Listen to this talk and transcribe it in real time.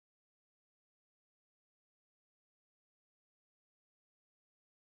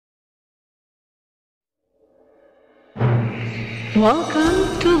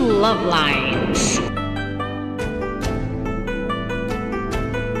Welcome to Love Lines.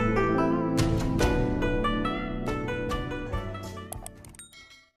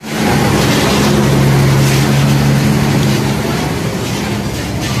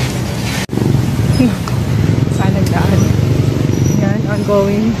 Saan nagdaan? Yan,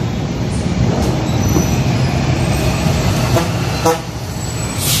 ongoing.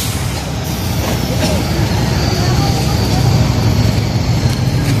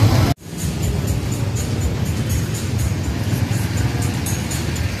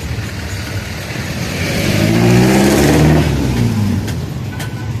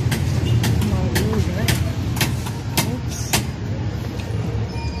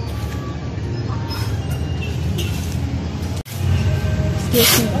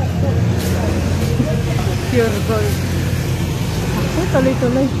 Pure gold. Ako,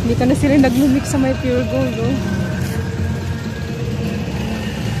 tuloy-tuloy. Hindi ka na sila nag-mix sa may pure gold, oh.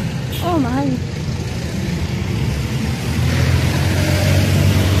 Oh, mahal.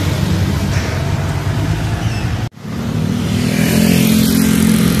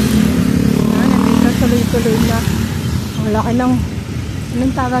 Nandito, tuloy-tuloy na. Ang laki ng...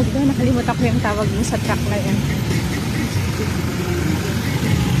 Anong tawag doon? Nakalimutan ko yung tawag mo sa truck na yan.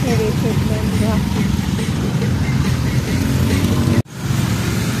 Rated Mendra.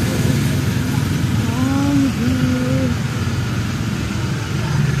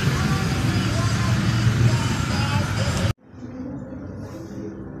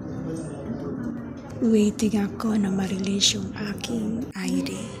 Waiting ako na ma-release yung aking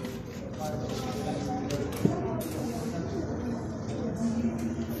ID.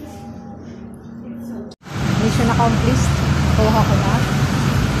 Mission accomplished. Kuha ko na.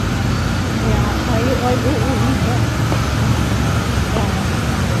 Ayan. Ay.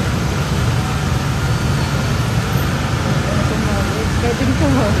 Pwedeng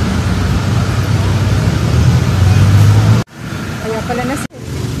tumawid. Kaya pala na siya.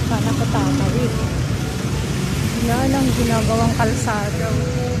 Sana ko tamawid. Yan ang ginagawang kalsada.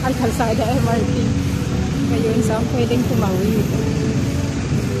 Ang kalsada MRT. Ngayon saan pwedeng tumawid.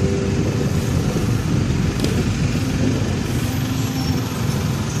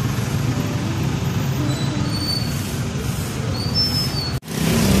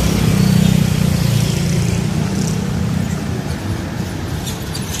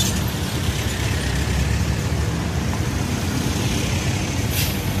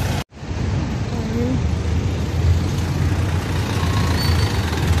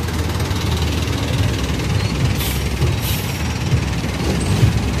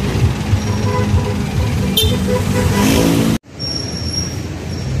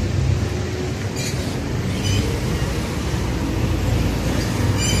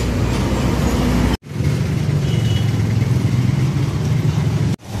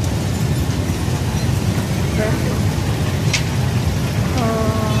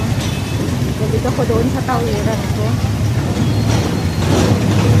 Balik ako doon sa tawiran ko.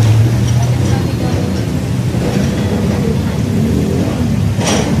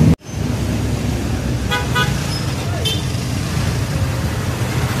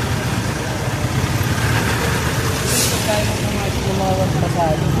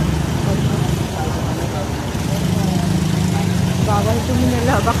 Bawal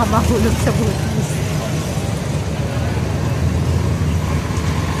tuminala, baka mahulog sa butis.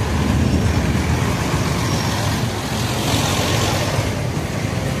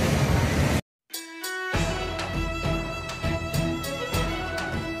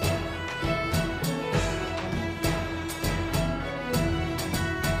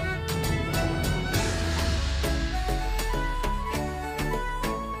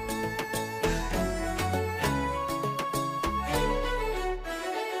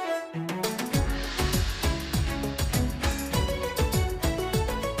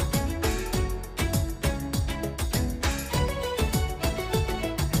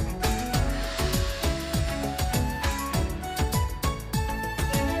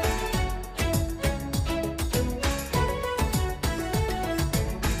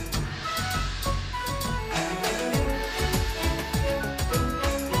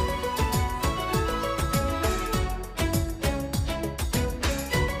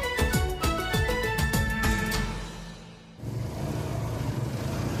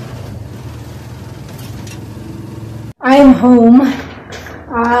 I'm home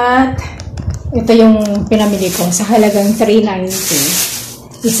at ito yung pinamili ko sa halagang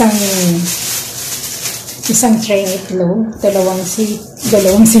 $3.90. Isang tray itlog, dalawang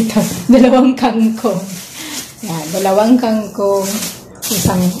kangkong. Yan, dalawang kangkong,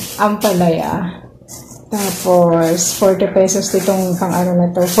 isang ampalaya, Tapos, 40 pesos ditong pang ano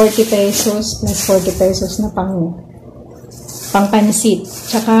na to. 40 pesos plus 40 pesos na pang pansit.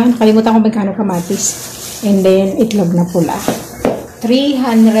 Tsaka, nakalimutan ko magkano kamatis. And then, itlog na pula.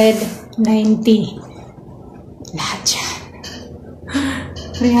 390. Lahat yan.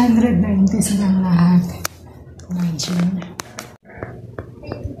 390 silang lahat. Imagine.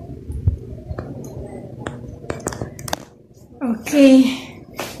 Okay.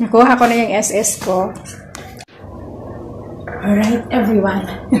 Nakuha ko na yung SS ko. Alright, everyone.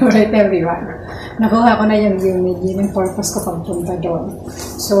 Nakuha ko na yung UMID. Yun yung purpose ko pagpunta doon.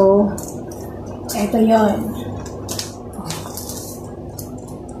 So, eto yun.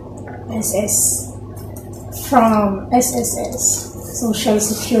 SS. From SSS. Social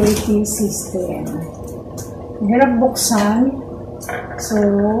Security System. Hirap buksan. So,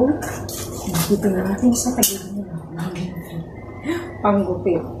 dito natin sa tagig nila.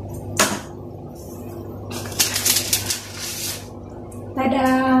 Panggupit.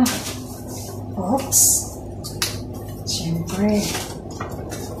 Tada! Oops! Siyempre.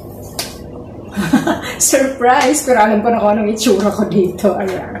 Surprise! Pero alam ko na kung anong itsura ko dito.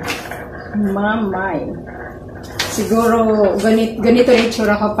 Ayan. Mamay. Siguro, ganito na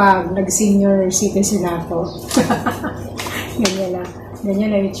itsura kapag nag-senior citizen ako.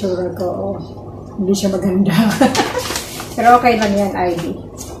 Ganyan na itsura ko. Oh, hindi siya maganda. Pero okay lang yan, ID.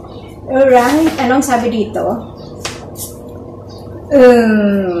 Alright, anong sabi dito?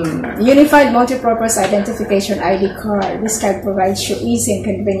 Unified Multipurpose Identification ID card. This card provides you easy and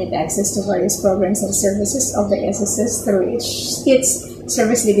convenient access to various programs and services of the SSS through its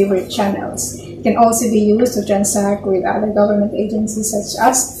service delivery channels. It can also be used to transact with other government agencies such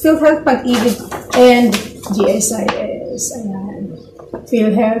as PhilHealth, Pag-ibig, and GSIS. Ayan.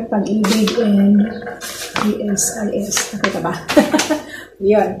 PhilHealth, Pag-ibig, and GSIS. Nakita ba?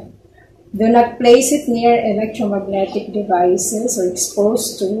 Yun. Do not place it near electromagnetic devices or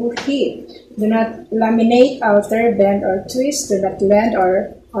exposed to heat. Do not laminate, alter, bend, or twist. Do not lend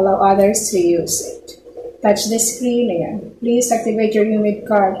or allow others to use it. Touch the screen. Ayan. Please activate your UMID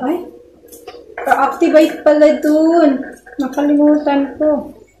card. Ay, pa-activate pala dun. Nakalimutan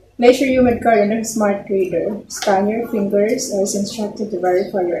ko. Place your UMID card in a smart reader. Scan your fingers as instructed to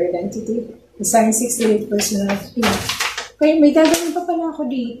verify your identity. Assign 6-digit personal PIN. Okay, may gagawin pa pala ako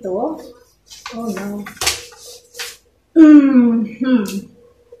dito. Oh no.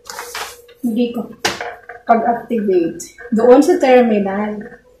 Hindi ko pag-activate. Doon sa terminal.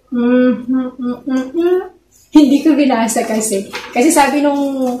 Hindi ko binasa kasi. Kasi sabi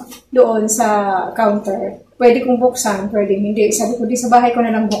nung doon sa counter, pwede kong buksan, pwede hindi. Sabi ko, di sa bahay ko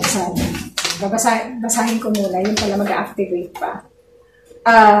na lang buksan. Basahin ko muna. Yun pala mag-activate pa.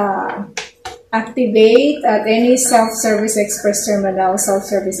 Activate at any self-service express terminal,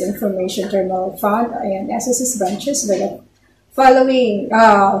 self-service information terminal found in SSS branches by following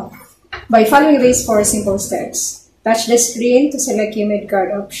these 4 simple steps. Touch the screen to select UMID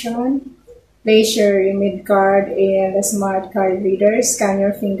card option. Place your UMID card in the smart card reader. Scan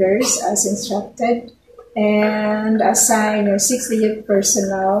your fingers as instructed. And assign your 6-digit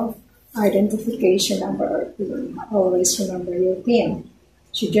personal identification number or PIN. Always remember your PIN.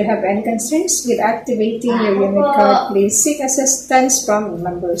 Should you have any concerns with activating your UMID card, please seek assistance from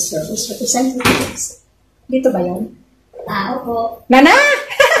member service representatives. Dito ba yun? Opo. Nana!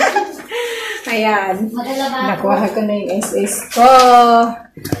 Ayan. Nakuha ko na yung SS ko.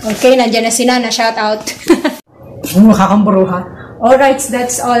 Okay, nandiyan na si Nana. Shout out. Mukha kang buruha. Alright,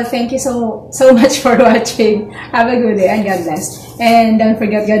 that's all. Thank you so much for watching. Have a good day and God bless. And don't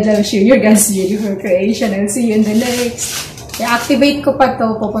forget, God loves you. You're God's beautiful creation. I'll see you in the next. I-activate ko pa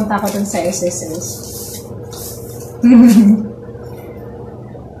to, pupunta ko dun sa SSS.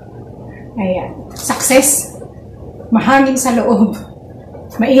 Ayan. Success! Mahangin sa loob.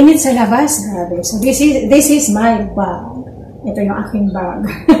 Mainit sa labas. Grabe. So, this is my bag. Ito yung aking bag.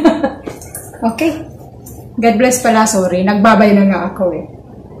 Okay. God bless pala. Sorry. Nagbabay na nga ako eh.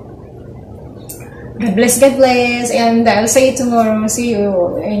 God bless, God bless. And I'll see you tomorrow. See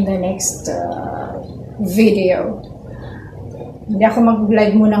you in the next video. Hindi ako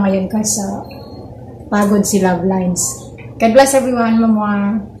mag-live muna ngayon kasi pagod si Love Lines. God bless everyone,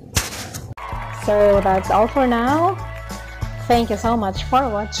 Mama. So that's all for now. Thank you so much for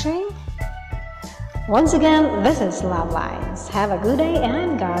watching. Once again, this is Love Lines. Have a good day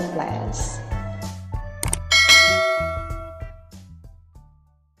and God bless.